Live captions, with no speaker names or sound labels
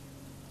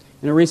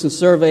In a recent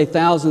survey,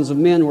 thousands of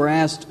men were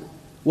asked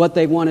what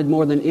they wanted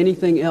more than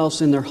anything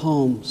else in their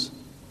homes.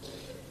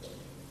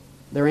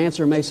 Their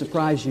answer may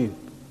surprise you.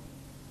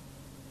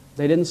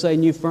 They didn't say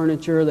new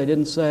furniture. They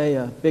didn't say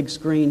a big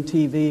screen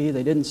TV.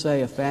 They didn't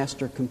say a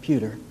faster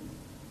computer.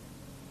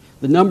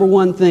 The number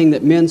one thing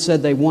that men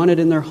said they wanted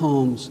in their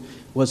homes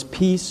was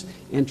peace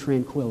and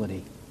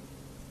tranquility.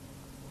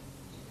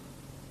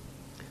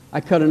 I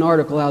cut an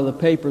article out of the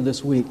paper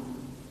this week.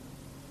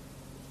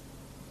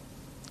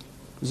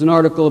 It was an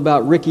article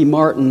about Ricky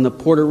Martin, the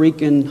Puerto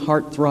Rican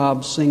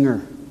heartthrob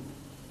singer.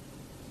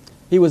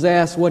 He was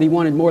asked what he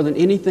wanted more than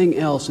anything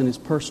else in his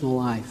personal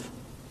life.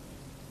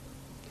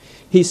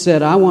 He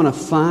said, "I want to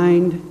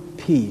find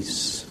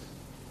peace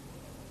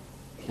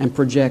and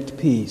project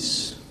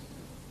peace."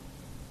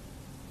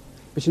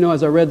 But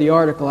as I read the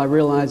article, I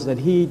realized that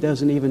he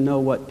doesn't even know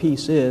what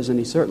peace is, and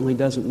he certainly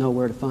doesn't know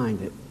where to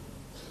find it.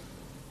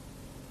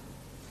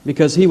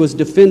 Because he was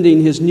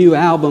defending his new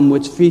album,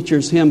 which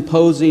features him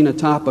posing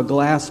atop a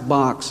glass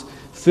box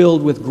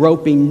filled with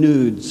groping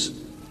nudes.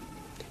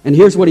 And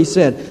here's what he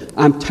said: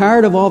 "I'm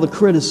tired of all the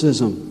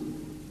criticism.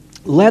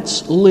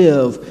 Let's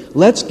live.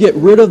 Let's get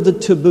rid of the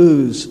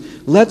taboos.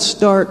 Let's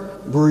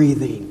start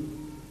breathing."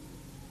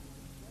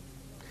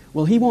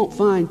 Well, he won't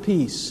find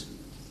peace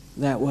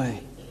that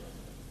way.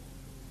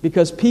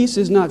 Because peace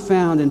is not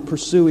found in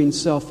pursuing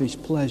selfish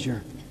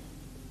pleasure.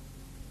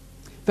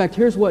 In fact,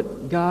 here's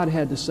what God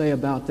had to say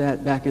about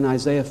that back in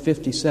Isaiah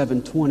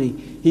 57:20.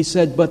 He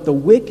said, "But the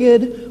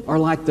wicked are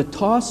like the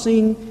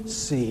tossing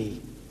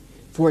sea,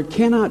 for it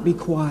cannot be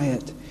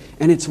quiet,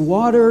 and its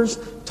waters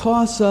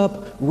toss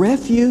up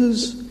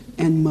refuse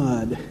and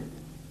mud.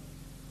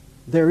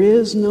 There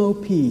is no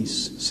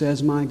peace,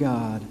 says my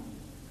God,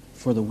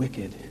 for the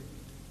wicked."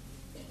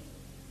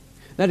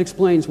 That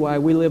explains why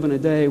we live in a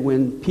day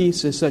when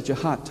peace is such a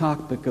hot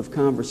topic of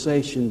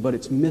conversation, but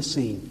it's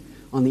missing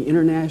on the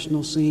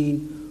international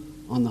scene,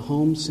 on the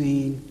home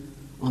scene,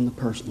 on the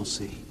personal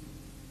scene.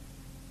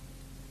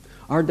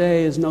 Our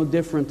day is no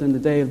different than the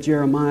day of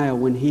Jeremiah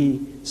when he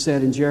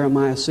said in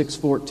Jeremiah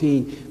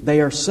 6:14,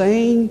 "They are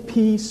saying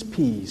peace,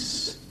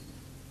 peace,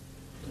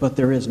 but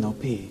there is no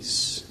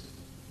peace."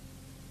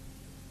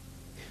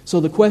 So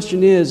the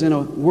question is, in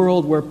a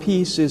world where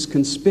peace is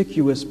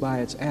conspicuous by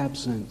its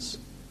absence,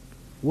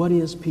 what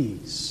is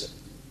peace?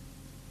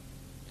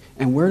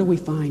 And where do we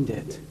find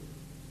it?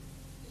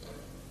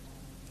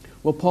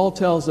 Well, Paul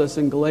tells us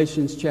in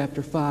Galatians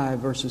chapter 5,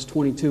 verses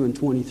 22 and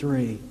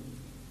 23,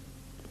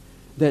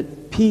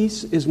 that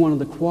peace is one of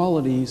the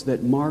qualities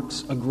that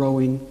marks a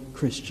growing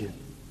Christian.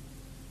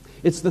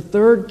 It's the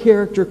third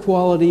character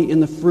quality in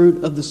the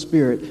fruit of the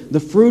Spirit. The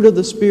fruit of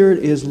the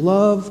Spirit is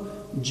love,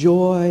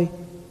 joy,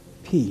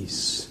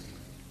 peace.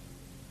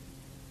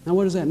 Now,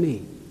 what does that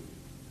mean?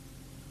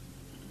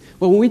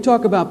 Well, when we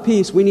talk about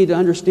peace, we need to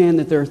understand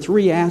that there are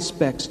three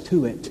aspects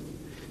to it.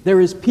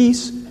 There is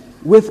peace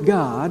with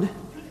God,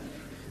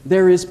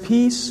 there is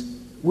peace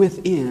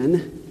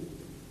within,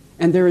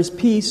 and there is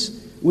peace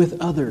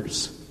with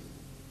others.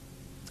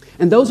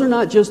 And those are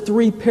not just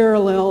three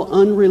parallel,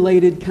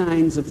 unrelated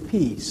kinds of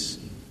peace.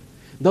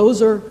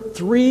 Those are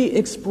three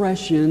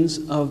expressions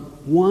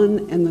of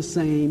one and the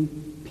same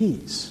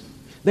peace.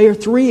 They are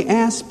three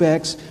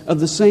aspects of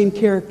the same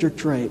character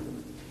trait.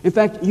 In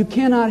fact, you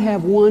cannot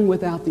have one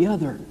without the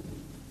other.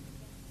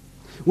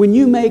 When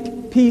you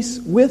make peace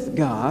with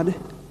God,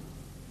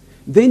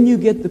 then you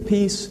get the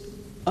peace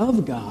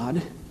of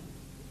God,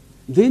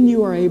 then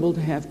you are able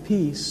to have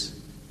peace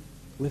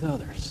with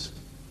others.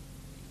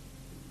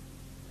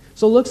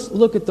 So let's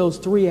look at those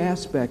three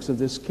aspects of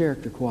this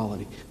character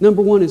quality.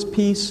 Number one is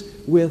peace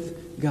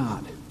with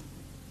God.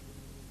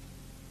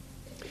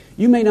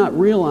 You may not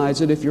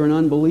realize it if you're an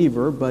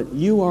unbeliever, but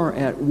you are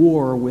at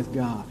war with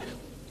God.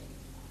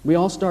 We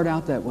all start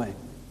out that way.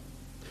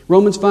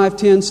 Romans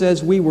 5:10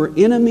 says we were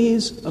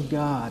enemies of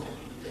God.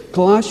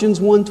 Colossians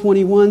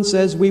 1:21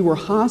 says we were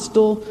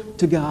hostile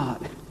to God.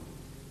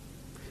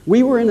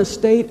 We were in a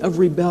state of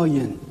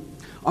rebellion.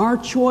 Our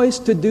choice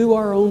to do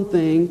our own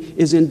thing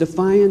is in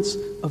defiance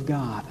of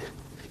God.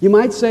 You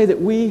might say that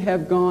we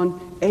have gone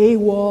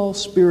AWOL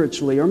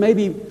spiritually, or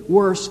maybe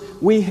worse,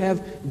 we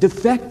have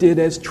defected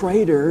as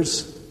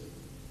traitors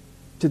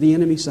to the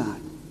enemy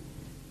side.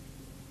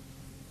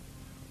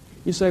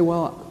 You say,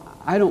 well,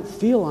 I don't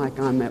feel like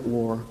I'm at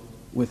war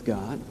with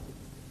God.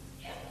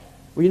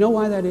 Well, you know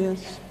why that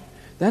is?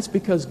 That's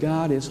because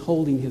God is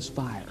holding His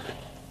fire.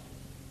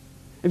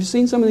 Have you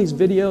seen some of these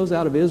videos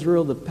out of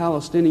Israel? The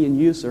Palestinian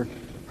youths are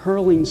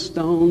hurling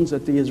stones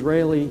at the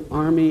Israeli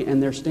army,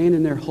 and they're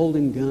standing there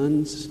holding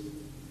guns.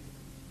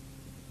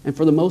 And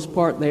for the most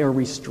part, they are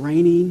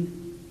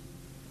restraining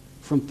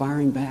from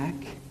firing back.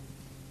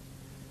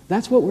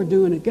 That's what we're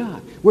doing at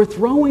God. We're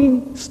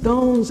throwing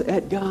stones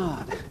at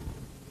God.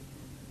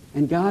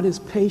 And God is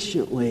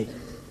patiently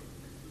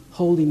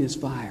holding His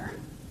fire.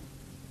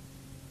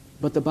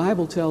 But the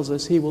Bible tells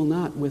us He will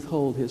not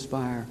withhold His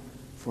fire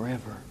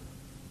forever.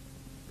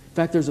 In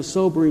fact, there's a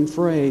sobering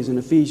phrase in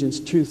Ephesians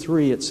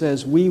 2:3. It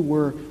says, we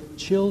were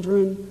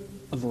children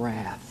of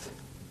wrath.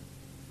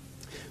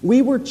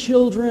 We were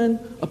children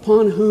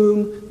upon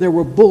whom there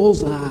were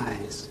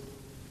bullseyes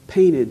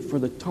painted for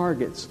the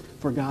targets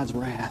for God's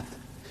wrath.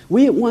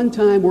 We at one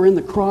time were in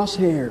the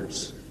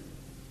crosshairs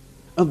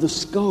of the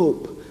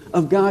scope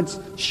of God's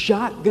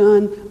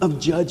shotgun of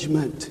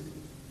judgment.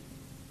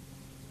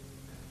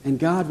 And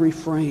God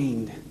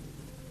refrained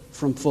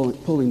from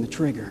pulling the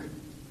trigger.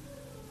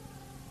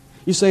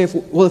 You say,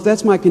 if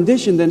that's my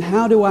condition, then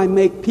how do I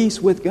make peace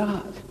with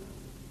God?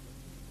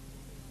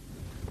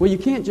 Well, you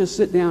can't just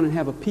sit down and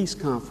have a peace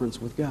conference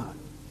with God.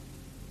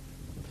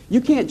 You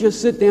can't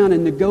just sit down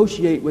and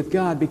negotiate with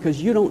God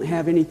because you don't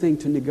have anything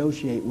to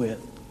negotiate with.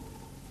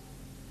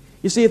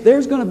 You see, if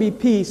there's going to be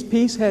peace,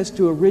 peace has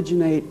to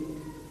originate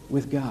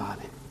with God.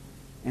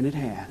 And it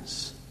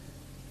has.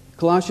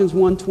 Colossians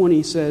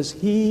 1:20 says,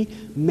 He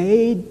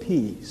made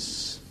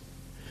peace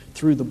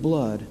through the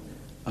blood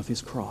of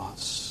His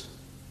cross.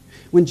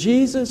 When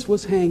Jesus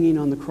was hanging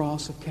on the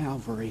cross of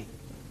Calvary,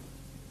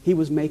 He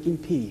was making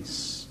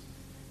peace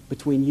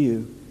between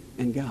you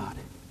and God.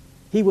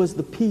 He was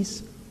the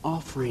peace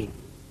offering.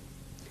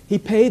 He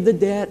paid the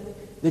debt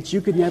that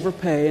you could never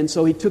pay, and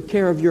so He took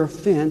care of your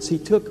offense. He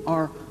took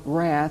our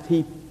wrath.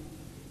 He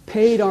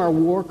paid our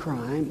war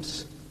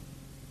crimes.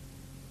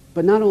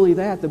 But not only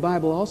that, the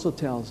Bible also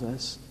tells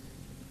us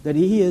that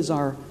He is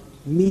our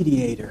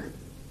mediator.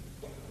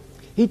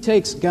 He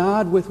takes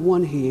God with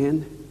one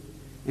hand,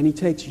 and He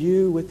takes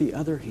you with the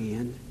other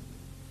hand,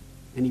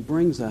 and He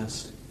brings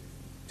us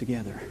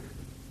together.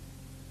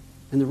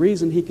 And the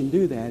reason He can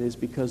do that is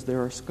because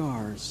there are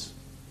scars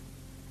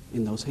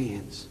in those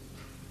hands.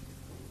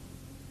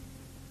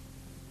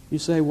 You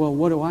say, well,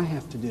 what do I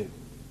have to do?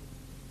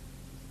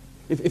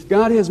 If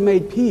God has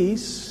made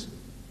peace,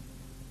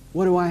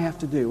 what do I have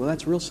to do? Well,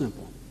 that's real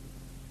simple.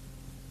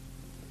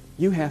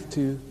 You have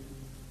to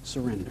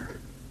surrender.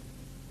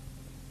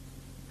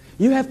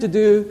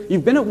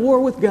 You've been at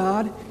war with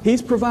God.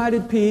 He's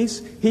provided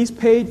peace. He's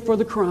paid for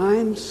the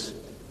crimes.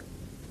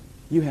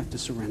 You have to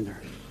surrender.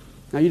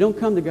 Now, you don't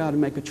come to God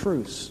and make a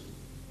truce.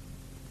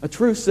 A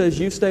truce says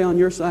you stay on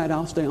your side,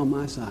 I'll stay on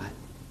my side.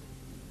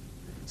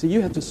 So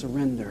you have to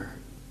surrender.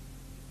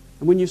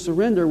 And when you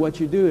surrender, what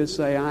you do is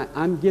say,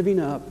 I'm giving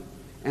up,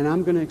 and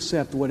I'm going to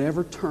accept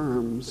whatever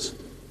terms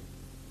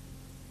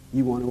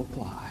you want to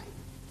apply.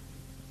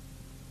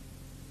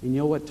 And you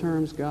know what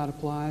terms God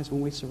applies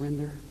when we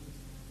surrender?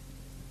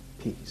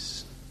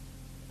 Peace.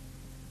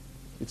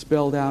 It's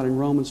spelled out in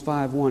Romans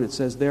 5:1. It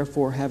says,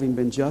 Therefore, having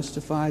been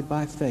justified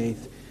by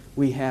faith,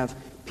 we have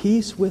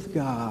peace with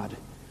God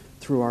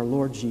through our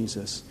Lord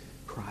Jesus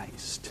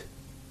Christ.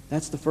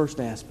 That's the first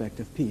aspect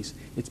of peace.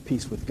 It's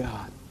peace with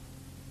God.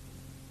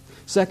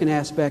 Second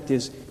aspect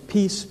is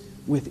peace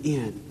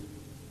within.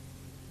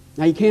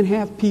 Now, you can't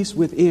have peace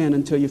within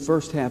until you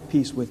first have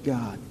peace with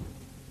God.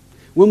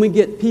 When we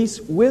get peace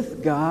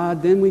with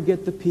God, then we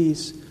get the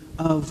peace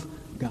of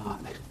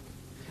God.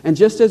 And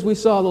just as we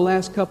saw the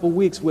last couple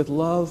weeks with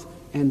love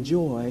and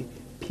joy,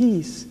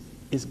 peace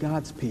is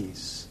God's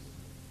peace.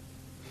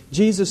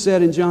 Jesus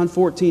said in John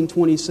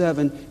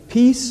 14:27,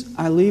 Peace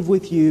I leave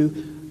with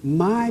you,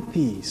 my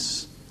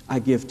peace I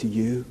give to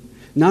you.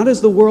 Not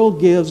as the world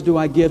gives do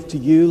I give to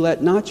you.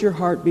 Let not your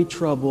heart be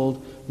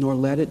troubled, nor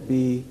let it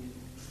be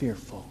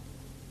fearful.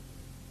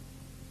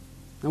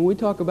 Now, when we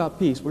talk about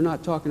peace, we're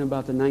not talking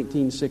about the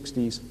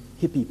 1960s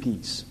hippie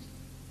peace.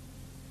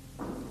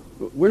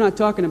 We're not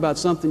talking about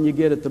something you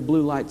get at the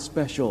blue light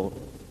special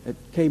at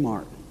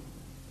Kmart.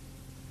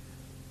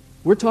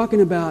 We're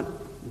talking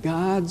about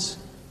God's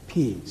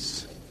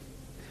peace.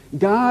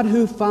 God,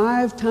 who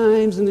 5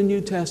 times in the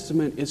New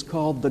Testament is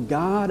called the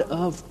God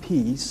of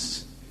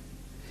peace.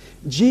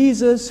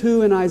 Jesus,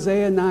 who in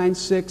Isaiah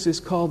 9:6 is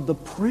called the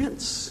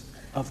Prince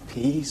of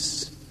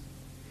Peace,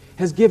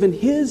 has given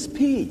His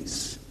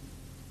peace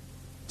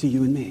to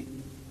you and me.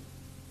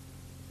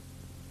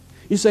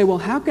 You say, well,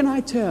 how can I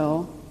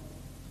tell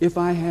if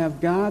I have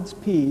God's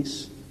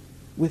peace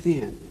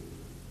within?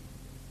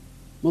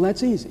 Well,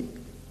 that's easy.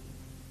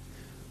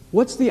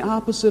 What's the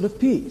opposite of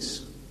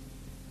peace?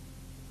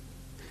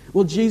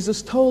 Well,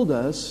 Jesus told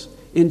us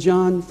in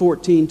John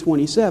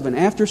 14:27.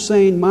 After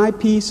saying, My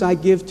peace I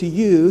give to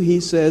you, He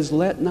says,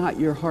 Let not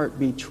your heart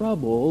be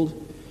troubled,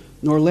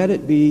 nor let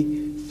it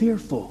be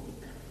fearful.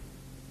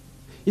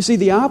 You see,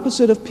 the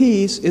opposite of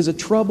peace is a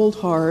troubled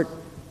heart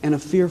and a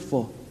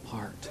fearful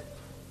heart.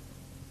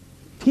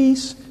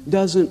 Peace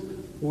doesn't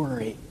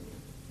worry.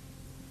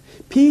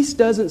 Peace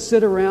doesn't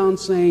sit around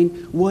saying,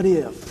 what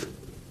if?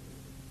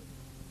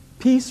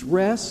 Peace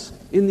rests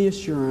in the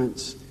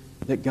assurance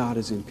that God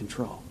is in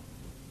control.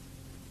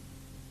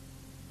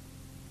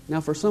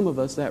 Now, for some of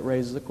us, that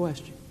raises a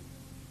question.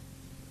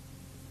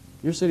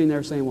 You're sitting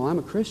there saying, well, I'm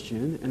a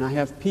Christian and I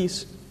have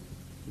peace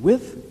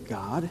with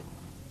God,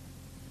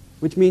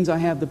 which means I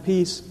have the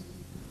peace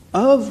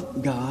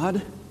of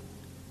God.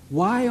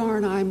 Why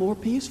aren't I more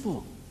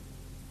peaceful?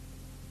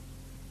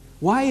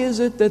 Why is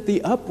it that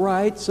the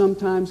upright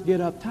sometimes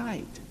get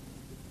uptight?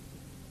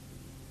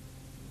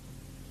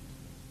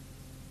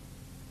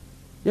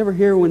 You ever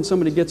hear when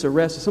somebody gets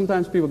arrested?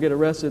 Sometimes people get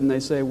arrested and they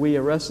say, we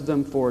arrested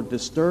them for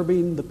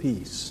disturbing the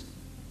peace.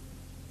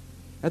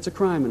 That's a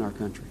crime in our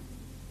country.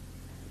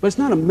 But it's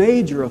not a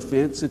major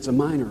offense, it's a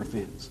minor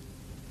offense.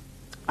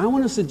 I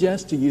want to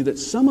suggest to you that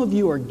some of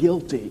you are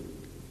guilty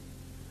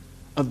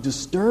of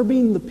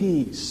disturbing the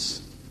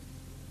peace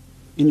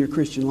in your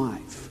Christian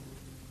life.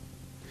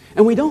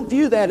 And we don't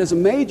view that as a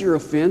major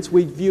offense,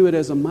 we view it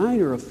as a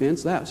minor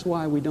offense. That's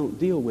why we don't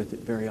deal with it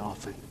very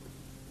often.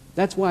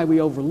 That's why we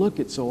overlook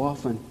it so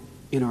often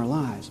in our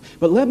lives.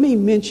 But let me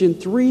mention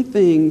 3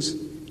 things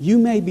you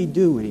may be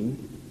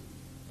doing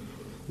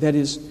that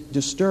is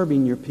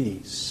disturbing your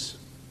peace.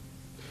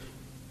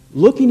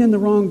 Looking in the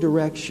wrong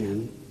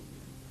direction,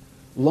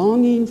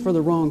 longing for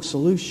the wrong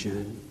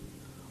solution,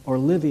 or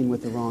living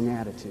with the wrong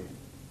attitude.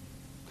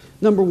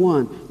 Number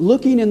 1,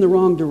 looking in the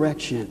wrong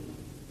direction.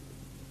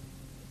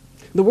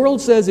 The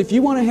world says if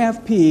you want to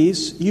have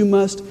peace, you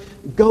must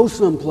go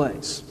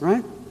someplace,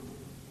 right?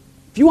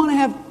 If you want to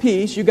have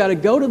peace, you've got to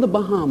go to the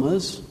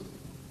Bahamas,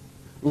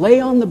 lay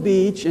on the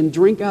beach, and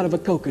drink out of a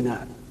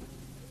coconut.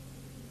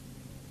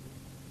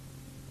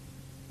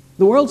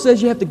 The world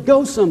says you have to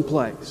go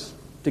someplace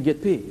to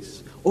get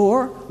peace.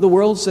 Or the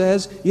world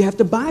says you have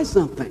to buy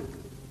something.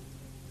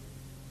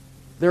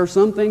 There are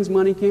some things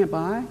money can't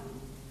buy.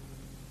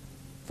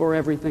 For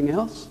everything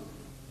else,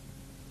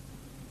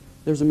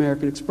 there's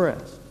American Express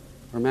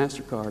or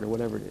MasterCard or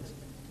whatever it is.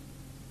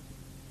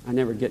 I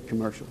never get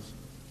commercials.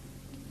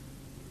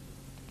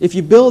 If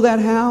you build that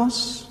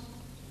house,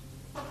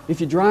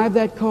 if you drive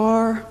that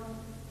car,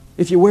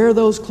 if you wear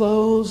those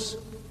clothes,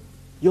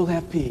 you'll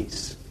have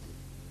peace.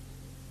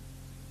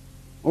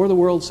 Or the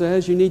world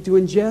says you need to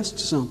ingest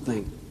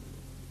something.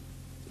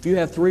 If you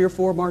have 3 or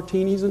 4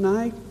 martinis a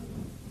night,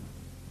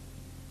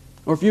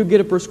 or if you get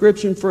a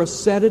prescription for a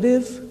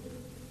sedative,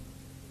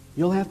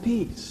 you'll have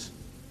peace.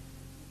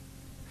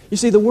 You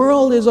see, the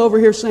world is over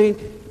here saying,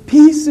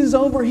 peace is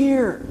over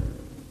here.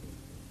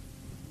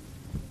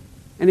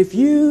 And if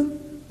you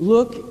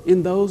look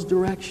in those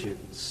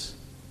directions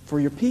for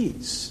your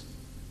peace,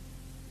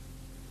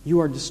 you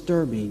are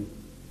disturbing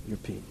your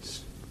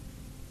peace.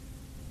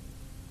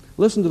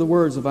 Listen to the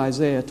words of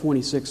Isaiah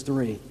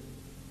 26:3.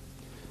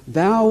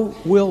 Thou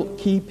wilt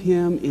keep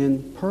him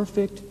in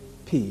perfect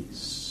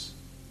peace,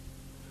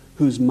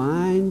 whose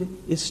mind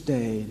is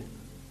stayed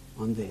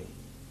on thee.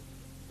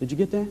 Did you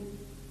get that?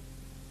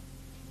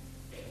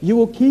 You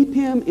will keep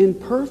him in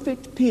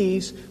perfect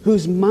peace,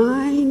 whose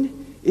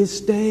mind is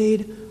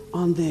stayed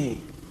on thee.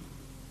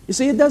 You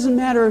see, it doesn't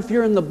matter if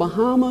you're in the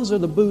Bahamas or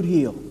the Boot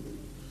Heel.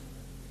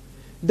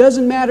 It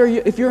doesn't matter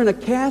if you're in a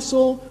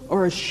castle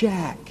or a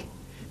shack.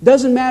 It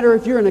doesn't matter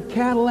if you're in a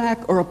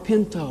Cadillac or a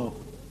Pinto.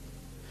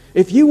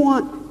 If you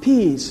want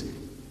peace,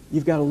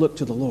 you've got to look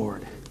to the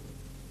Lord.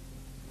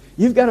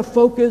 You've got to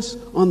focus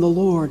on the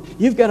Lord.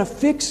 You've got to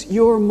fix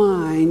your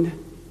mind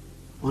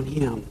on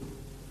Him.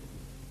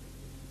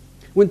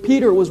 When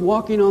Peter was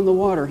walking on the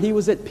water, he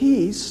was at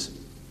peace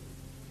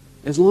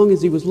as long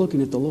as he was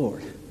looking at the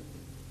Lord.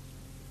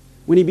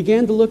 When he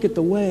began to look at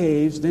the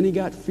waves, then he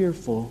got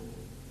fearful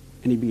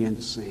and he began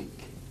to sink.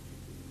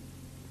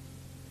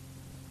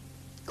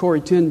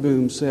 Corrie ten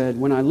Boom said,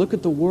 when I look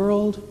at the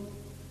world,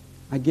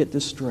 I get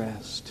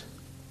distressed.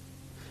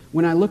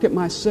 When I look at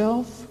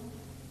myself,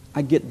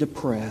 I get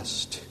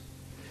depressed.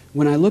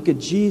 When I look at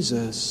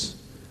Jesus,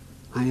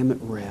 I am at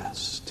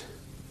rest.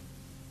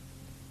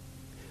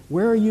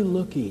 Where are you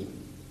looking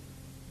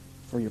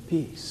for your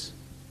peace?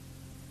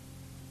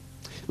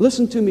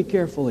 Listen to me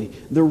carefully.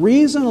 The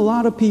reason a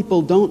lot of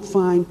people don't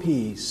find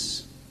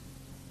peace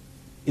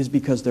is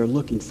because they're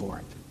looking for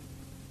it.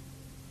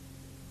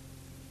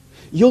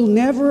 You'll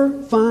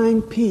never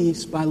find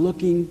peace by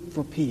looking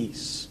for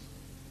peace.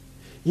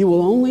 You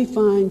will only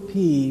find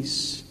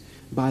peace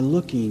by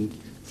looking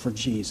for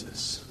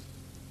Jesus.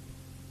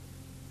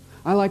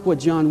 I like what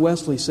John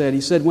Wesley said.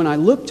 He said, when I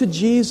looked to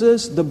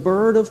Jesus, the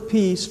bird of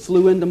peace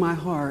flew into my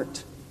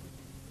heart.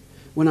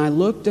 When I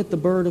looked at the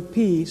bird of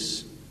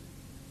peace,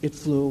 it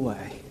flew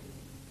away.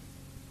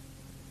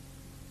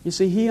 You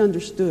see, he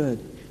understood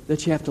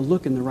that you have to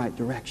look in the right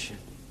direction.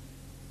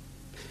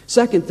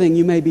 Second thing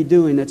you may be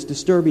doing that's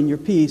disturbing your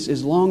peace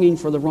is longing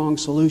for the wrong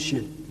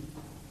solution.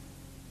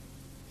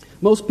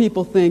 Most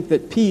people think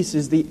that peace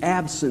is the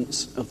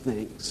absence of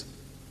things.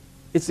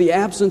 It's the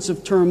absence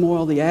of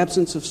turmoil, the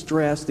absence of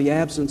stress, the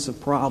absence of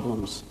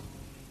problems.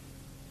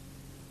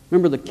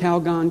 Remember the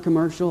Calgon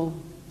commercial?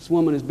 This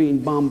woman is being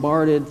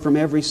bombarded from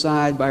every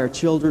side by her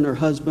children, her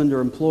husband, her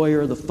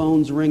employer, the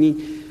phone's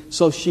ringing.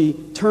 So she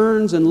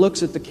turns and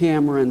looks at the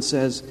camera and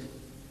says,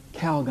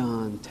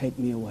 Calgon, take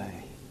me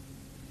away.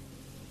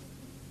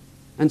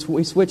 And so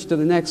we switch to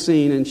the next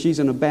scene and she's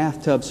in a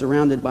bathtub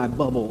surrounded by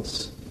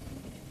bubbles.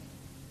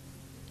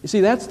 You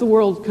see, that's the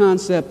world's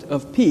concept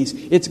of peace.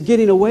 It's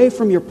getting away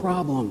from your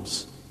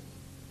problems.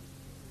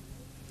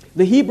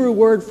 The Hebrew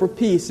word for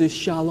peace is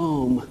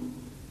shalom.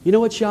 You know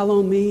what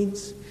shalom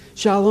means?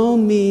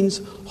 Shalom means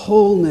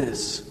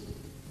wholeness.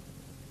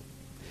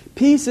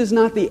 Peace is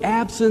not the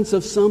absence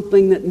of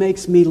something that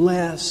makes me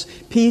less.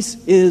 Peace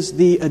is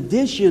the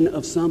addition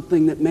of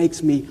something that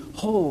makes me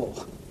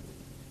whole.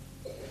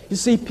 You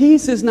see,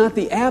 peace is not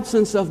the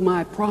absence of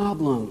my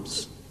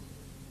problems.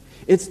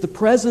 It's the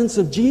presence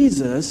of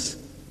Jesus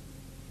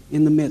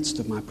in the midst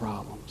of my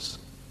problems.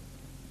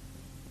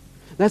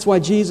 That's why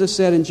Jesus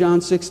said in John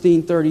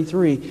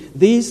 16:33,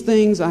 "These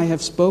things I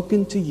have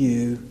spoken to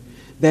you,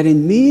 that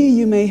in me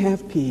you may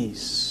have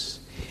peace.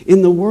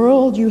 In the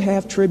world you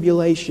have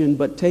tribulation,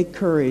 but take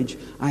courage,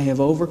 I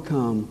have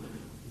overcome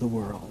the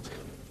world."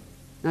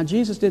 Now,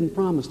 Jesus didn't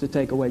promise to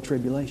take away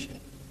tribulation.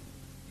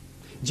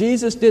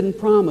 Jesus didn't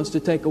promise to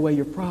take away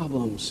your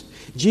problems.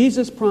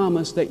 Jesus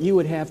promised that you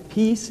would have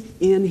peace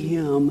in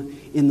Him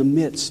in the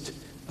midst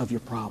of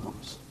your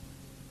problems.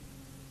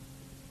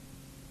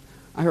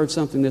 I heard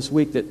something this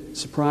week that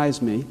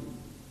surprised me.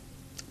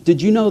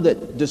 Did you know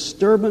that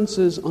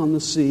disturbances on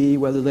the sea,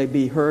 whether they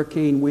be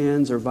hurricane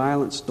winds or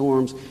violent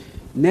storms,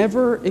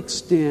 never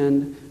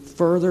extend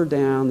further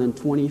down than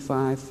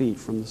 25 feet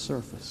from the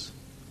surface?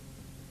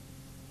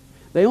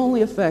 They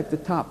only affect the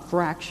top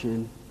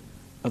fraction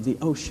of the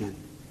ocean.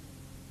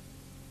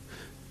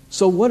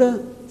 So what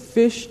do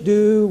fish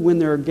do when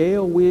there are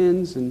gale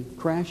winds and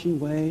crashing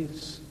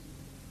waves?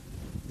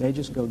 They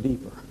just go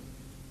deeper.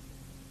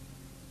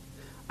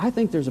 I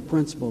think there's a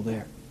principle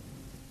there.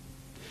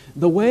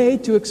 The way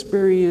to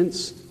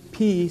experience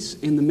peace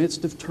in the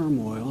midst of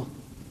turmoil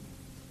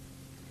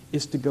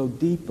is to go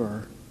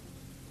deeper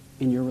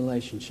in your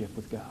relationship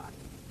with God.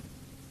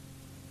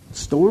 The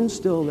storm's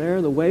still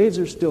there, the waves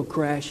are still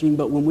crashing,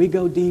 but when we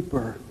go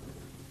deeper,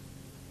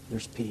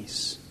 there's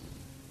peace.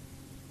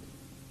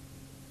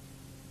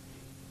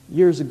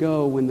 Years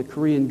ago, when the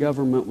Korean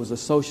government was a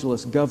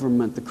socialist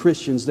government, the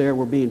Christians there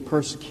were being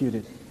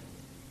persecuted.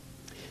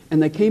 And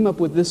they came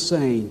up with this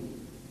saying,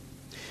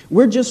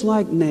 "We're just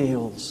like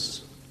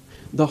nails.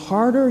 The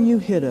harder you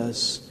hit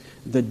us,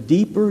 the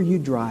deeper you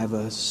drive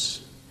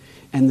us.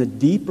 And the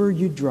deeper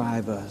you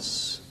drive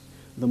us,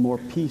 the more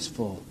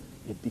peaceful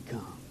it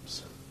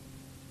becomes."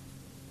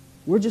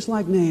 We're just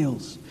like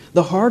nails.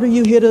 The harder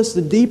you hit us,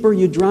 the deeper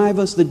you drive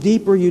us, the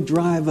deeper you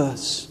drive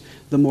us,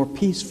 the more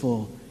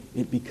peaceful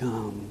it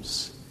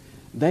becomes.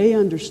 They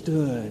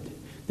understood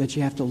that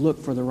you have to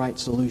look for the right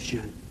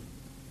solution.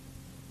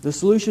 The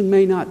solution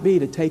may not be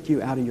to take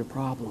you out of your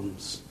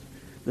problems.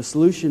 The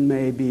solution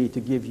may be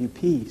to give you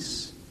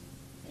peace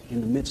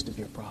in the midst of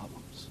your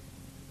problems.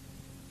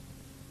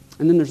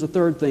 And then there's a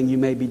third thing you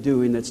may be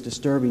doing that's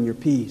disturbing your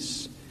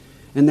peace,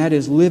 and that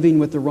is living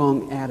with the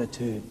wrong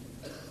attitude.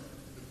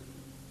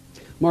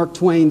 Mark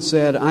Twain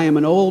said, I am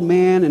an old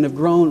man and have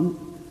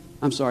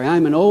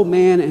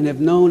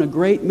known a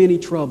great many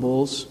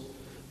troubles,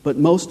 but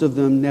most of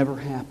them never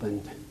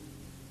happened.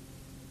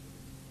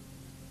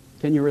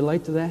 Can you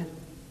relate to that?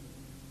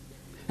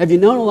 Have you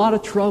known a lot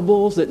of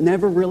troubles that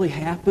never really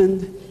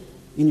happened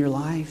in your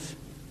life?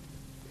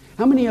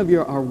 How many of you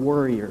are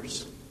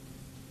worriers?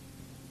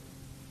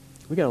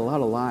 We got a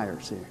lot of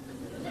liars here.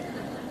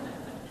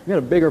 We got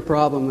a bigger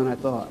problem than I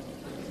thought.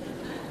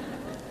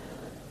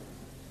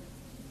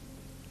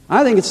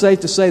 I think it's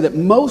safe to say that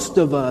most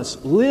of us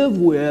live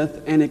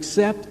with and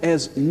accept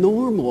as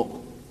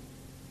normal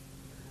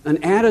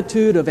an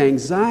attitude of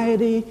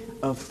anxiety,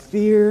 of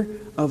fear,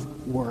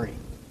 of worry.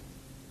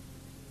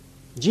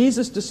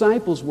 Jesus'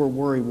 disciples were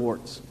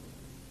worrywarts.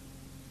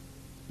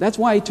 That's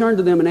why He turned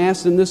to them and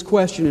asked them this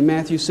question in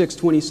Matthew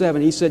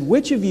 6:27. He said,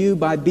 "Which of you,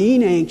 by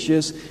being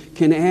anxious,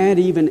 can add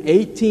even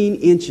 18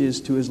 inches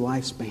to his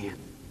lifespan?"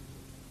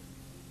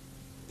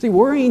 See,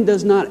 worrying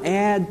does not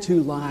add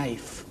to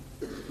life.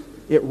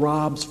 It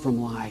robs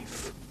from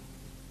life.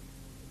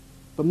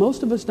 But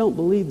most of us don't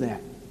believe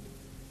that.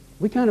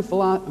 We kind of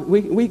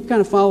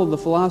follow the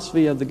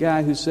philosophy of the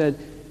guy who said,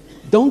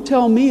 "Don't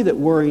tell me that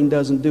worrying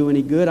doesn't do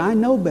any good. I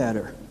know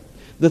better.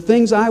 The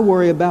things I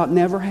worry about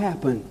never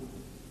happen."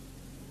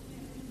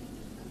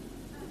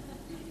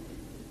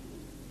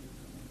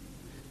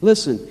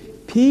 Listen,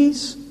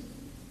 peace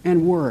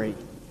and worry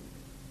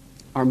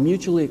are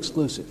mutually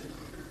exclusive.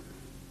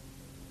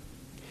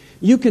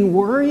 You can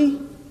worry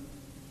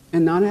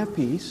and not have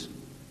peace,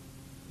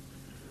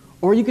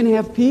 or you can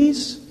have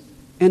peace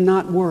and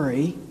not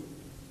worry,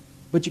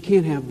 but you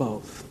can't have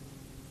both.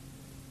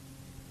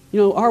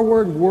 You know, our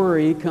word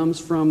worry comes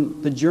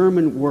from the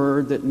German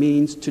word that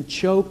means to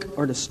choke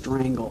or to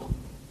strangle.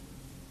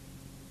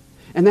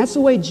 And that's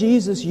the way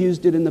Jesus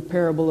used it in the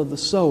parable of the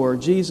sower.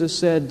 Jesus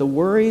said, "The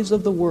worries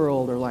of the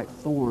world are like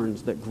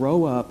thorns that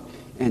grow up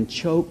and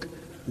choke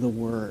the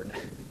word."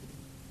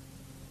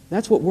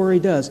 That's what worry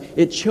does.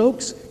 It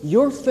chokes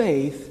your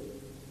faith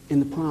in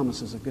the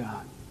promises of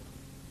God.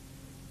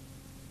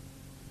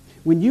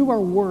 When you are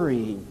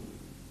worrying,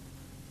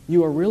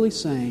 you are really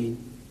saying,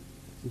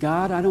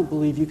 "God, I don't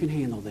believe you can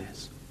handle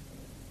this.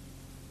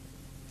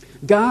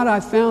 God, I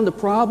found a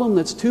problem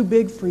that's too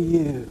big for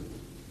you.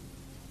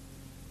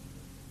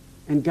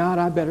 And God,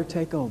 I better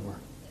take over."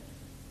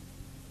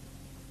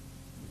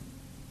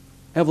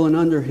 Evelyn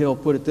Underhill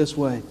put it this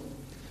way: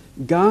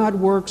 "God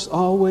works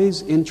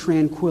always in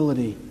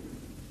tranquility.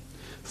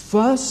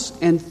 Fuss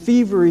and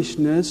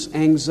feverishness,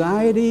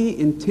 anxiety,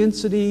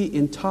 intensity,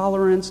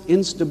 intolerance,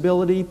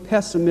 instability,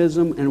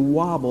 pessimism, and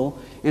wobble,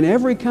 and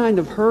every kind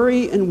of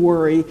hurry and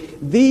worry,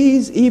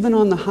 these, even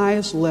on the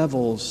highest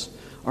levels,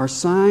 are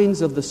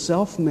signs of the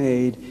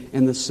self-made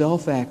and the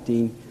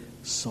self-acting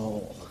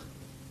soul.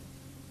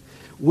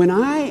 When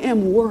I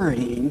am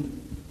worrying,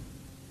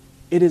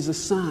 it is a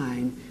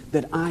sign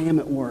that I am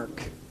at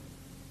work.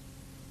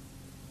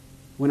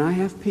 When I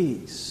have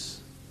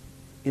peace,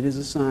 it is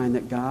a sign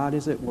that God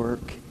is at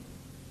work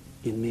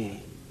in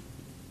me.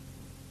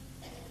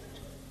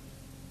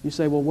 You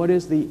say, well, what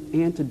is the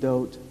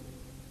antidote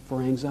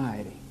for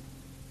anxiety?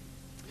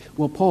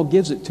 Well, Paul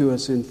gives it to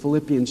us in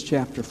Philippians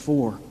chapter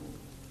 4,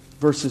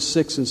 verses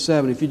 6 and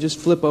 7. If you just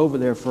flip over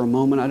there for a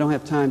moment, I don't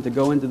have time to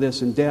go into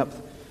this in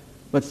depth,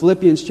 but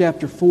Philippians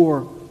chapter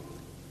 4,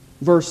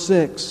 verse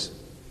 6.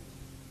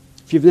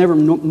 If you've never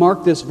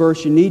marked this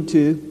verse, you need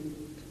to.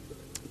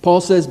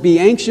 Paul says, "Be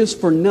anxious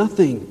for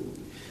nothing,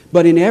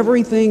 but in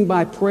everything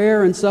by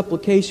prayer and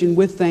supplication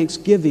with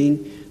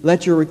thanksgiving,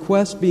 let your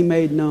requests be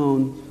made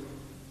known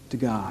to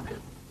God."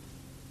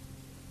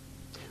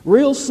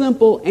 Real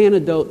simple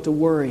antidote to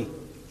worry.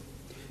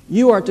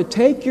 You are to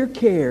take your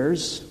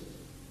cares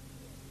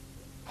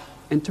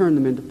and turn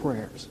them into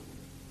prayers.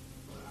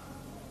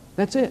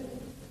 That's it.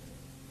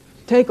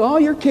 Take all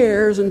your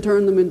cares and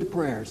turn them into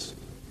prayers.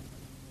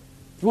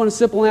 If you want a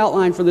simple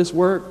outline for this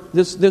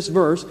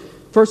verse,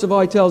 first of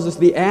all, he tells us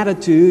the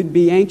attitude,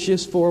 be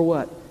anxious for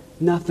what?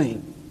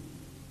 Nothing.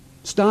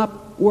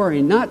 Stop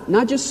worrying.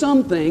 Not just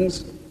some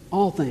things,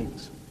 all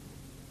things.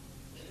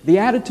 The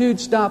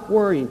attitude, stop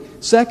worrying.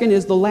 Second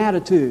is the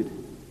latitude.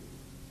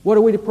 What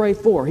are we to pray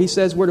for? He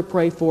says we're to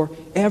pray for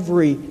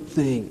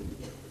everything.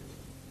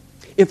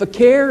 If a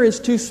care is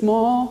too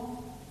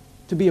small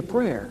to be a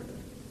prayer,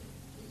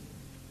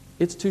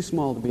 it's too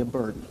small to be a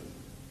burden.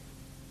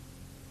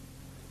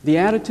 The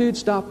attitude,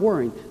 stop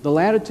worrying. The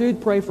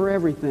latitude, pray for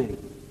everything.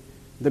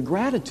 The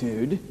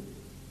gratitude,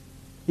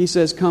 he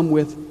says, come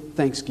with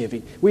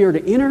thanksgiving. We are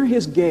to enter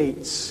His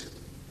gates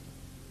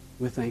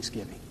with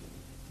thanksgiving.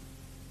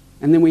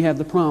 And then we have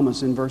the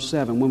promise in verse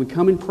 7. When we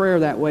come in prayer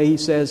that way, he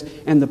says,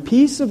 "And the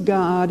peace of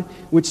God,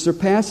 which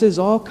surpasses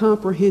all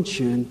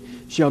comprehension,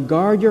 shall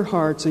guard your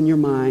hearts and your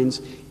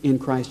minds in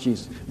Christ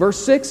Jesus." Verse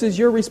 6 is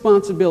your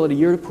responsibility.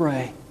 You're to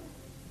pray.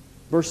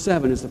 Verse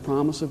 7 is the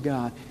promise of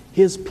God.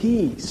 His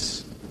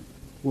peace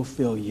will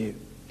fill you.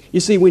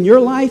 You see, when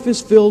your life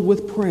is filled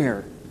with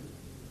prayer,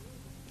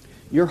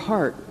 your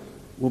heart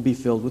will be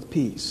filled with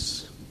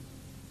peace.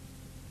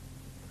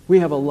 We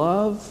have a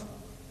love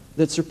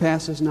that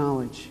surpasses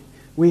knowledge.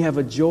 We have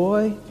a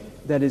joy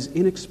that is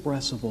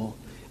inexpressible.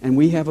 And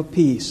we have a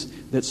peace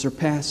that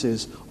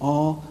surpasses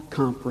all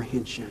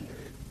comprehension.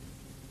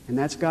 And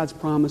that's God's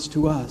promise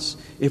to us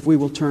if we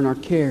will turn our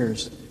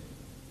cares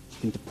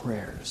into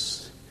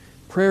prayers.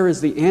 Prayer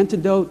is the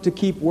antidote to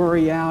keep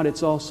worry out.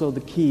 It's also the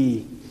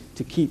key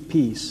to keep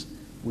peace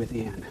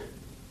within.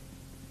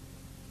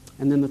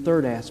 And then the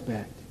third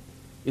aspect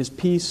is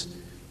peace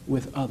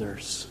with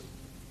others.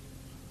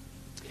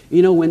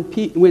 You know,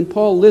 when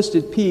Paul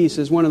listed peace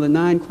as one of the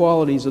 9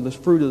 qualities of the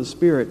fruit of the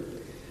Spirit,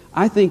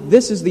 I think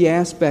this is the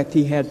aspect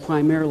he had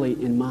primarily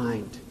in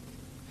mind.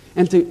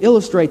 And to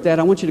illustrate that,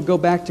 I want you to go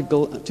back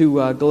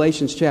to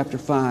Galatians chapter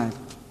 5.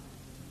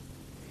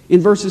 In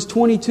verses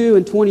 22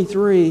 and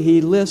 23,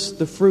 he lists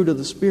the fruit of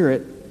the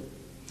Spirit,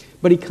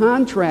 but he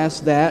contrasts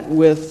that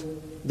with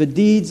the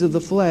deeds of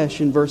the flesh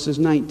in verses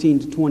 19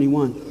 to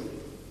 21.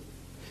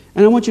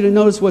 And I want you to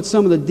notice what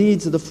some of the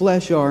deeds of the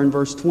flesh are in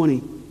verse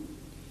 20.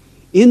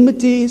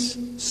 Enmities,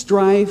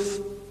 strife,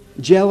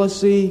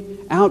 jealousy,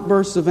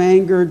 outbursts of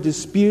anger,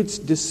 disputes,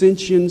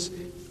 dissensions,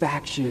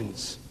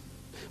 factions.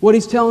 What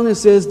he's telling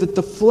us is that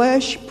the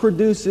flesh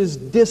produces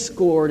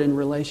discord in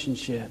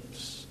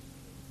relationships.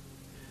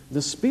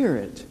 The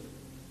Spirit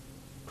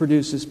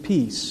produces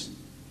peace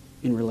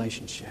in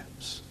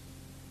relationships.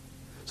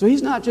 So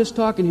he's not just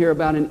talking here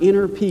about an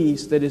inner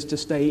peace that is to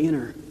stay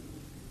inner.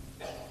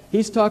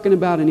 He's talking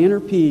about an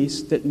inner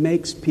peace that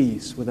makes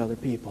peace with other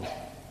people.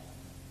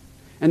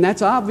 And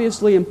that's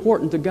obviously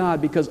important to God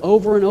because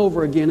over and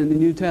over again in the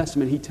New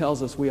Testament, He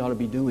tells us we ought to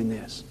be doing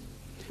this.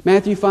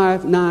 Matthew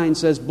 5:9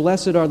 says,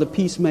 "Blessed are the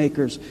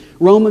peacemakers."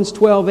 Romans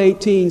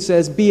 12:18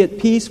 says, "Be at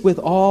peace with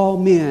all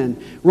men."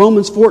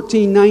 Romans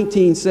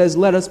 14:19 says,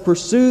 "Let us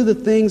pursue the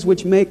things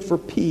which make for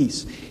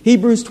peace."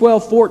 Hebrews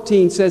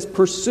 12:14 says,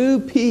 "Pursue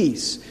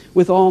peace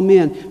with all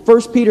men."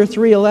 1 Peter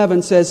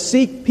 3:11 says,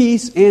 "Seek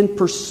peace and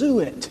pursue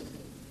it."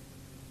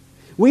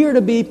 We are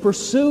to be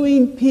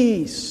pursuing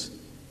peace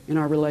in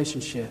our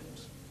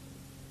relationships.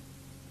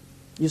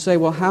 You say,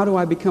 well, how do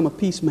I become a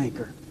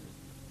peacemaker?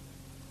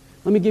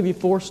 Let me give you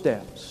 4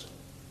 steps.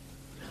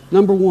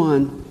 Number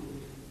 1,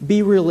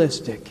 be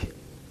realistic.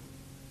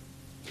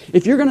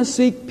 If you're going to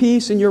seek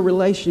peace in your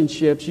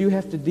relationships, you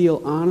have to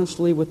deal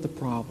honestly with the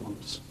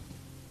problems.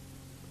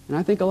 And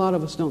I think a lot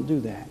of us don't do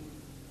that.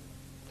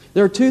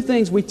 There are 2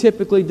 things we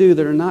typically do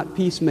that are not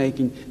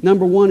peacemaking.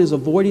 Number 1 is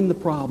avoiding the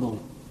problem.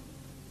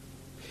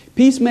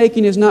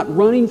 Peacemaking is not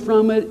running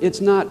from it. It's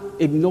not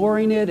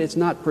ignoring it. It's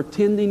not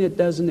pretending it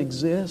doesn't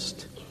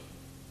exist.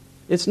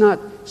 It's not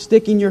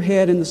sticking your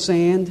head in the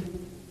sand.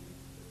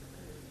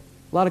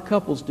 A lot of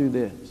couples do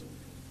this.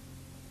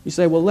 You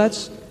say, well,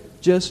 let's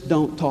just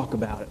don't talk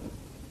about it.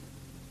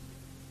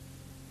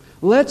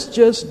 Let's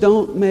just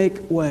don't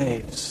make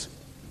waves.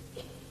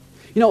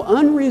 You know,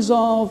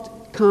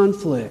 unresolved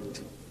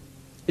conflict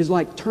is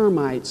like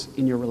termites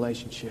in your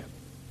relationship.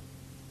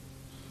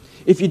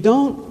 If you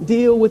don't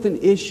deal with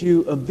an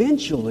issue,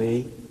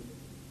 eventually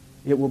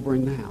it will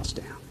bring the house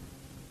down.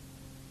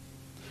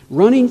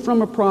 Running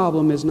from a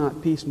problem is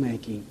not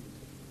peacemaking,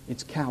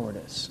 it's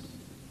cowardice.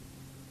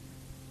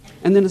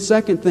 And then the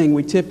second thing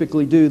we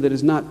typically do that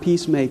is not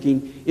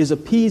peacemaking is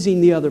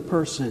appeasing the other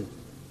person.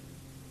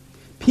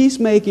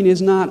 Peacemaking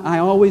is not, I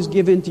always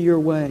give in to your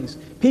ways.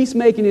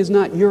 Peacemaking is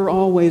not, you're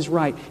always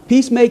right.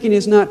 Peacemaking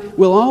is not,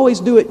 we'll always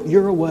do it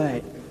your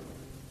way.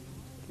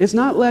 It's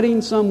not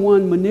letting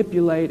someone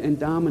manipulate and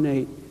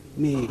dominate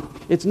me.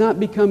 It's not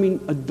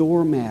becoming a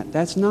doormat.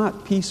 That's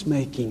not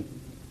peacemaking.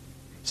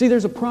 See,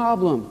 there's a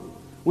problem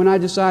when I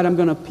decide I'm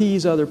going to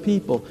appease other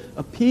people.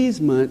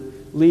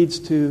 Appeasement leads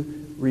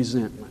to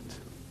resentment.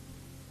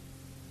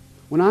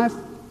 When I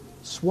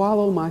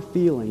swallow my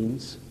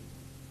feelings,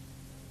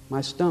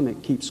 my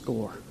stomach keeps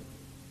score.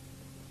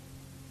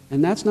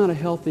 And that's not a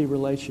healthy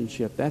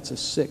relationship. That's a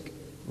sick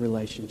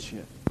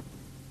relationship.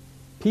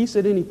 Peace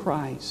at any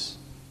price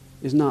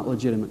is not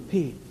legitimate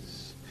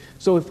peace.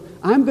 So if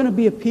I'm going to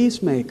be a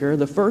peacemaker,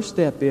 the first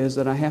step is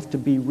that I have to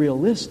be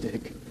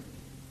realistic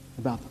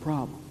about the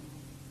problem.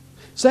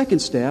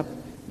 Second step,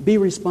 be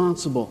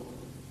responsible.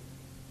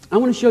 I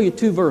want to show you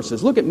two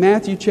verses. Look at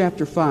Matthew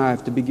chapter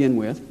 5 to begin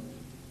with.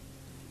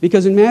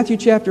 Because in Matthew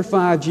chapter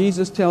 5,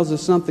 Jesus tells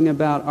us something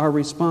about our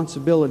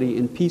responsibility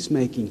in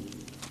peacemaking.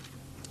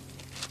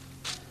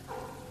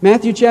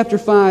 Matthew chapter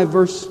 5,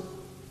 verse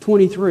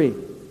 23.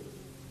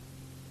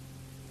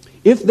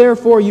 If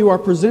therefore you are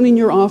presenting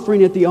your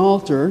offering at the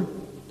altar,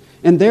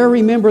 and there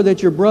remember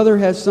that your brother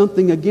has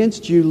something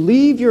against you,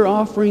 leave your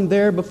offering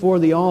there before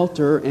the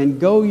altar and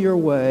go your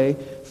way.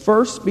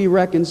 First be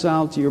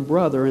reconciled to your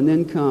brother, and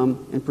then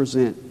come and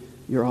present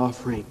your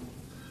offering.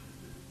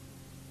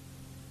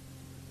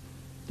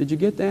 Did you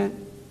get that? I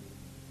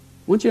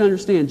want you to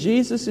understand,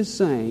 Jesus is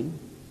saying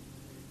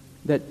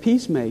that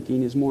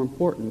peacemaking is more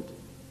important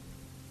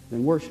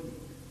than worship.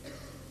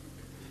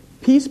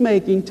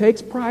 Peacemaking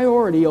takes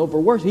priority over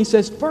worship. He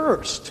says,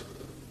 first,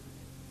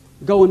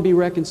 go and be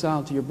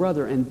reconciled to your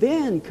brother, and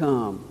then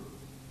come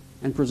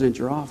and present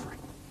your offering.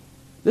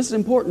 This is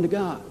important to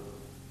God.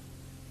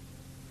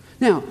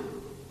 Now,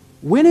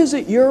 when is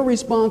it your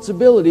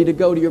responsibility to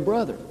go to your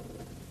brother?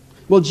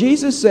 Well,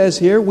 Jesus says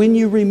here, when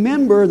you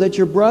remember that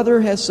your brother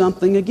has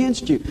something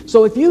against you.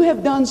 So if you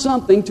have done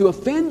something to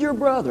offend your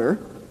brother,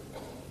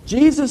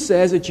 Jesus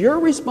says it's your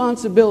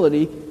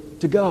responsibility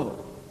to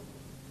go.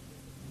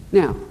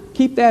 Now,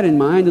 keep that in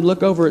mind and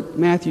look over at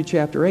Matthew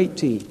chapter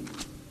 18.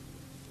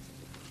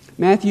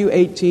 Matthew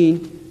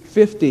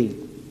 18:15.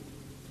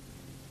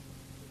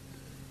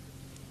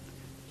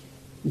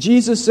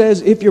 Jesus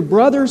says, if your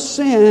brother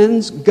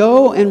sins,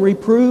 go and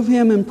reprove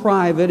him in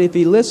private. If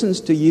he listens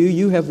to you,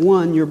 you have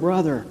won your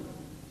brother.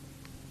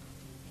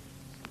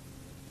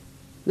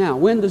 Now,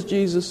 when does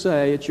Jesus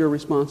say it's your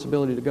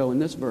responsibility to go in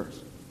this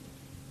verse?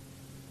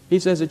 He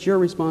says it's your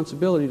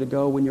responsibility to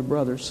go when your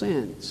brother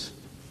sins.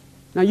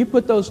 Now, you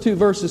put those two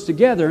verses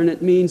together, and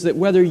it means that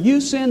whether you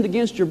sinned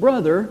against your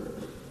brother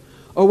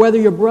or whether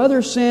your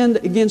brother sinned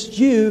against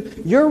you,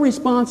 your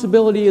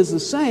responsibility is the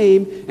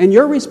same, and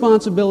your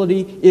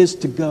responsibility is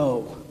to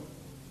go.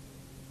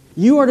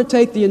 You are to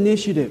take the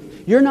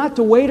initiative. You're not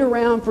to wait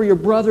around for your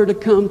brother to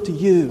come to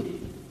you.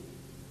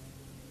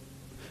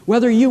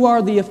 Whether you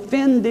are the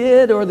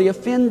offended or the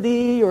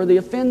offendee or the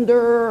offender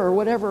or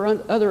whatever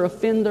other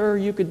offender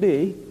you could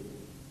be,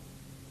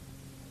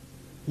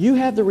 you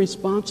have the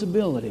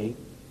responsibility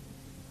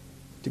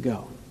to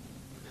go.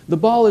 The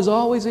ball is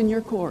always in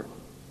your court.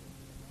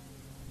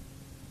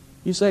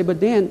 You say, but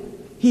Dan,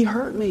 he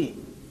hurt me.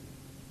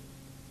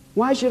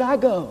 Why should I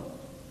go?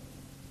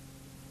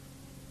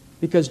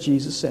 Because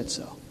Jesus said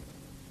so.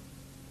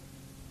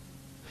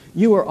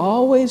 You are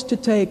always to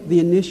take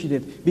the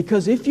initiative,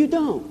 because if you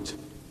don't,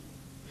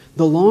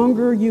 the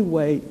longer you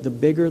wait, the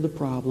bigger the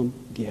problem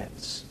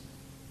gets.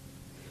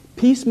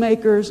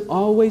 Peacemakers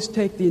always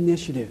take the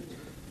initiative.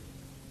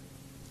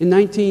 In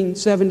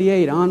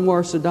 1978,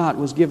 Anwar Sadat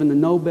was given the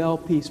Nobel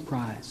Peace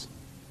Prize.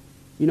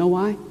 You know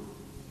why?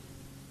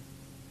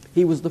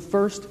 He was the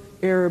first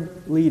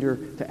Arab leader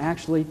to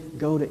actually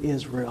go to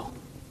Israel.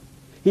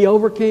 He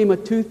overcame a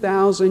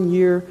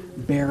 2,000-year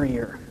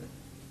barrier.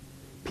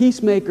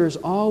 Peacemakers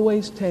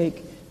always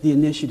take the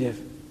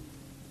initiative.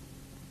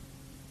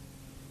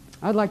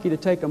 I'd like you to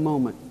take a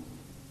moment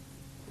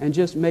and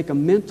just make a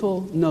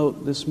mental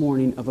note this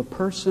morning of a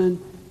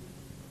person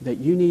that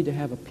you need to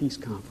have a peace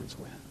conference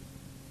with.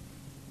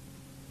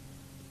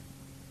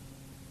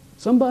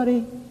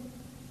 Somebody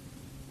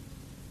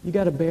you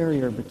got a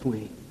barrier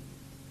between.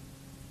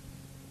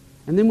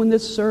 And then when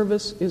this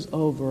service is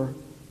over,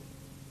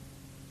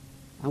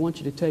 I want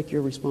you to take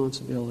your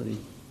responsibility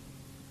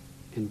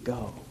and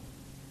go.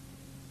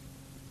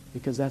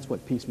 Because that's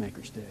what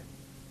peacemakers do.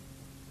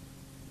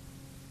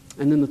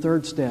 And then the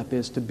third step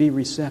is to be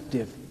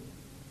receptive.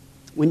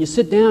 When you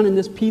sit down in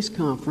this peace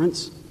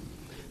conference,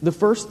 the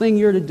first thing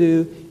you're to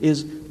do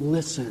is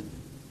listen,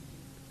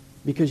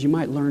 because you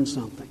might learn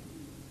something.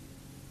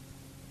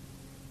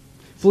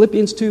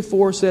 Philippians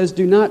 2:4 says,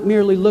 "Do not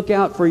merely look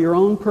out for your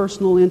own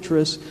personal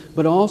interests,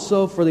 but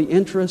also for the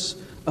interests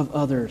of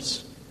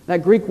others."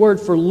 That Greek word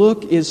for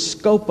look is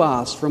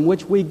skopos, from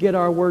which we get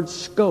our word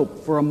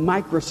scope, for a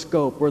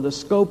microscope or the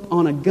scope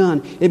on a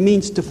gun. It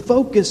means to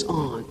focus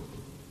on.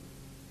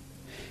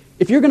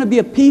 If you're going to be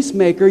a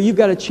peacemaker, you've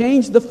got to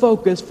change the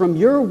focus from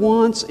your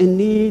wants and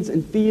needs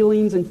and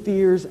feelings and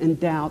fears and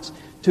doubts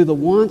to the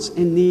wants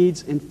and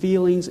needs and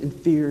feelings and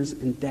fears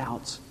and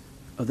doubts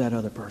of that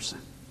other person.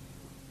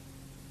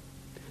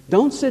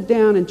 Don't sit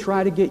down and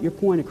try to get your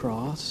point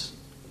across.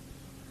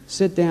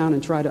 Sit down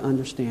and try to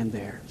understand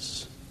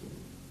theirs.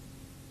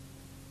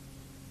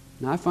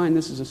 Now, I find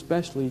this is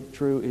especially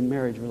true in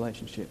marriage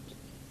relationships.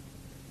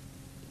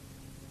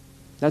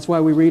 That's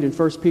why we read in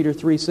 1 Peter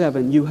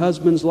 3:7, "You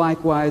husbands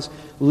likewise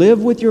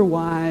live with your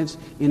wives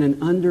in an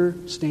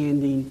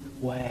understanding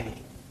way."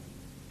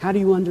 How do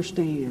you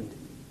understand?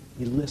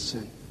 You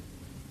listen.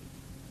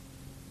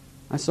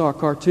 I saw a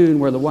cartoon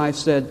where the wife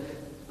said,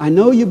 "I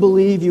know you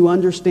believe you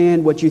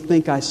understand what you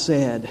think I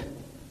said,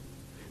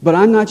 but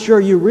I'm not sure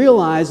you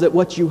realize that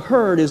what you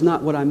heard is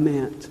not what I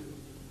meant."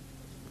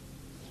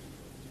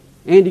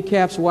 Andy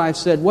Capp's wife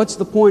said, "What's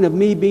the point of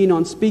me being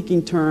on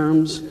speaking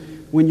terms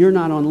when you're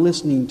not on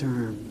listening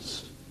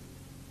terms?"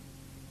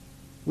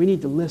 We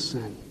need to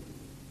listen.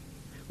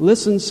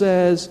 Listen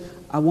says,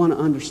 "I want to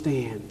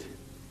understand."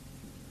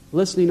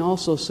 Listening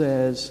also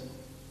says,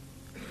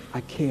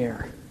 "I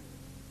care."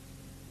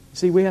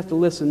 See, we have to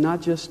listen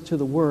not just to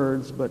the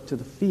words, but to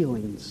the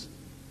feelings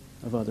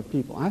of other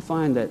people. I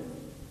find that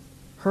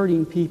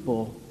hurting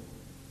people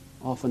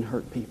often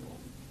hurt people.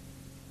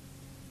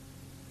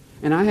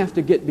 And I have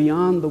to get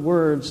beyond the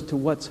words to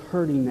what's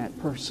hurting that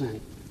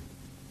person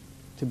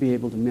to be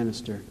able to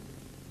minister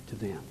to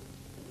them.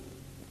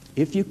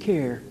 If you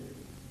care,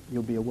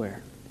 you'll be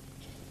aware.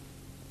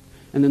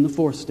 And then the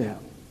fourth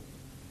step,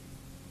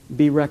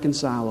 be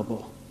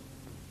reconcilable.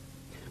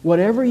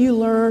 Whatever you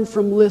learn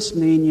from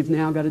listening, you've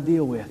now got to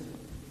deal with.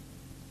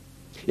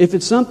 If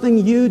it's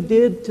something you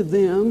did to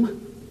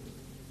them,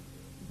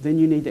 then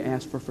you need to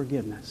ask for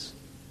forgiveness.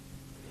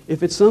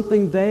 If it's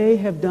something they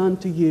have done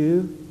to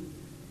you,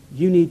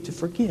 you need to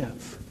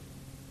forgive.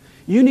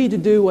 You need to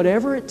do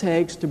whatever it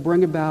takes to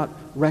bring about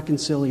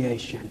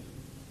reconciliation.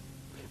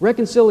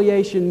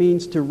 Reconciliation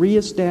means to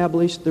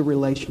reestablish the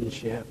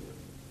relationship.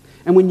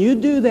 And when you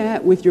do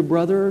that with your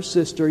brother or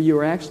sister,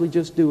 you're actually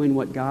just doing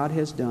what God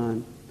has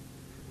done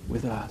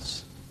with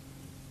us.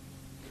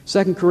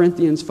 2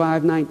 Corinthians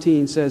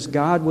 5:19 says,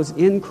 "God was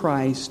in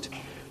Christ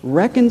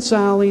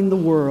reconciling the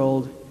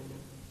world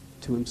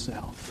to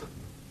Himself."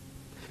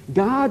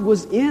 God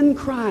was in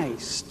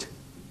Christ.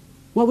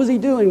 What was He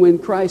doing when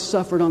Christ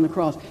suffered on the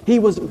cross? He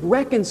was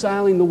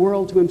reconciling the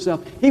world to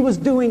Himself. He was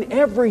doing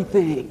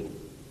everything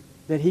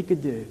that He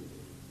could do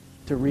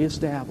to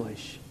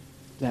reestablish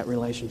that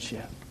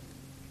relationship.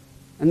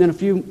 And then a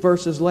few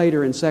verses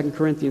later in 2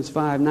 Corinthians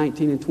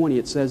 5:19 and 20,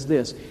 it says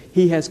this,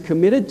 "He has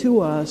committed to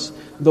us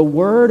the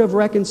word of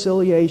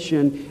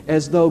reconciliation,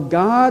 as though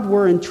God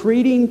were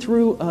entreating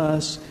through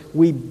us.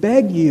 We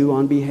beg you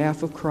on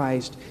behalf of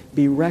Christ,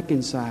 be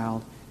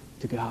reconciled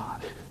to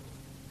God."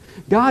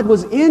 God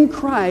was in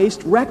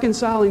Christ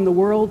reconciling the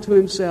world to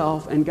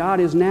Himself, and God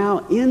is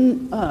now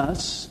in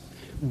us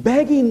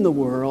begging the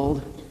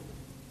world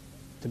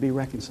to be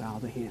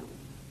reconciled to Him.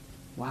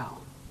 Wow.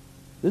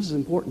 This is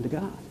important to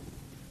God.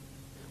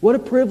 What a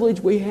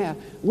privilege we have.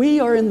 We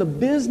are in the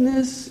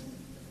business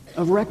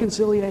of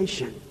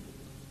reconciliation.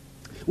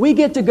 We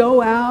get to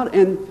go out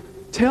and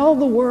tell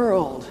the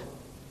world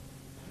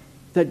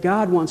that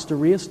God wants to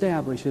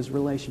reestablish His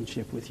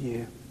relationship with you.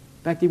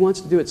 In fact, He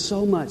wants to do it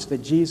so much that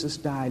Jesus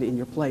died in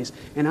your place.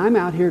 And I'm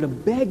out here to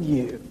beg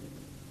you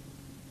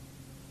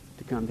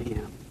to come to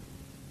Him.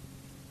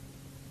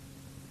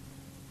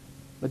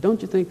 But don't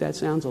you think that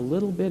sounds a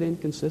little bit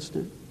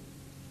inconsistent?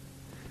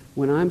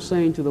 When I'm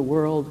saying to the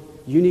world,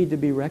 you need to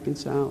be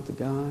reconciled to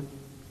God,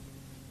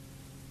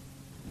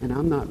 and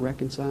I'm not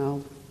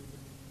reconciled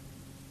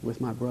with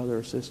my brother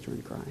or sister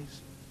in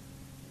Christ.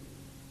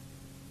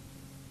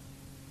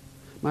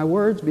 My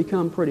words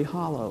become pretty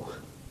hollow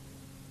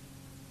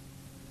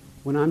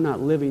when I'm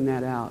not living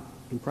that out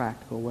in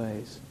practical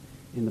ways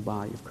in the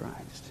body of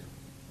Christ.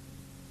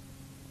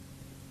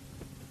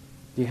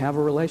 Do you have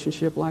a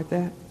relationship like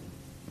that?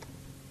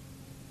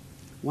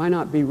 Why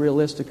not be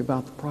realistic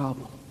about the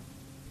problem?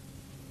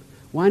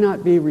 Why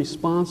not be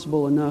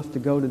responsible enough to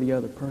go to the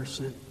other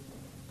person?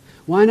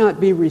 Why not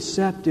be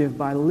receptive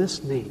by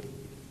listening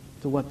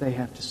to what they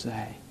have to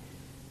say?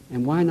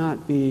 And why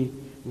not be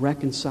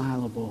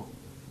reconcilable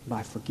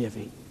by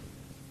forgiving?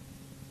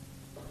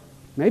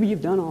 Maybe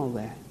you've done all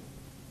that,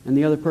 and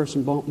the other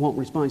person won't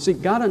respond. See,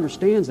 God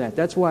understands that.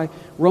 That's why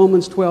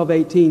Romans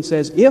 12:18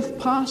 says, "If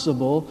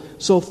possible,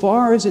 so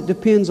far as it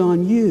depends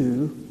on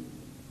you,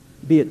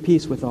 be at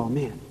peace with all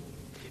men."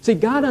 See,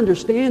 God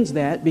understands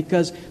that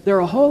because there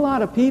are a whole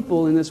lot of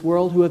people in this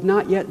world who have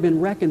not yet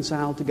been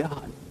reconciled to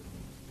God.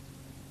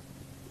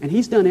 And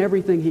He's done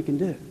everything He can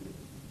do.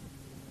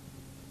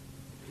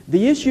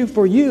 The issue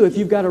for you, if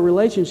you've got a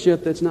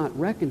relationship that's not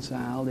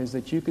reconciled, is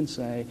that you can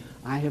say,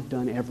 I have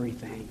done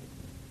everything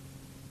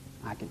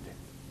I can do.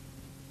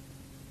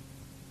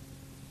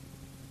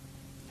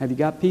 Have you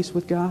got peace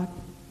with God?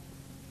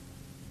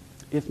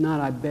 If not,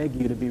 I beg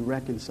you to be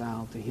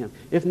reconciled to Him.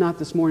 If not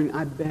this morning,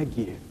 I beg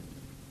you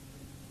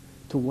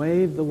to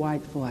wave the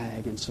white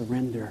flag and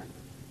surrender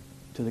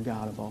to the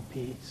God of all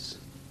peace.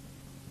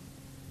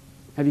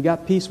 Have you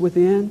got peace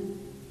within?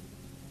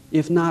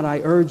 If not, I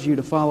urge you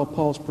to follow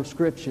Paul's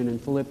prescription in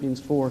Philippians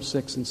 4,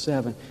 6, and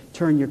 7.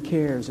 Turn your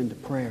cares into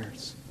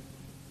prayers.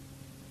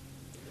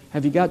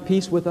 Have you got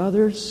peace with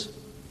others?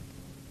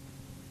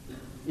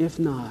 If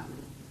not,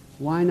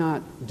 why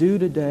not do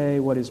today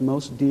what is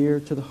most dear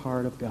to the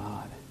heart of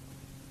God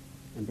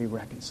and be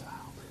reconciled?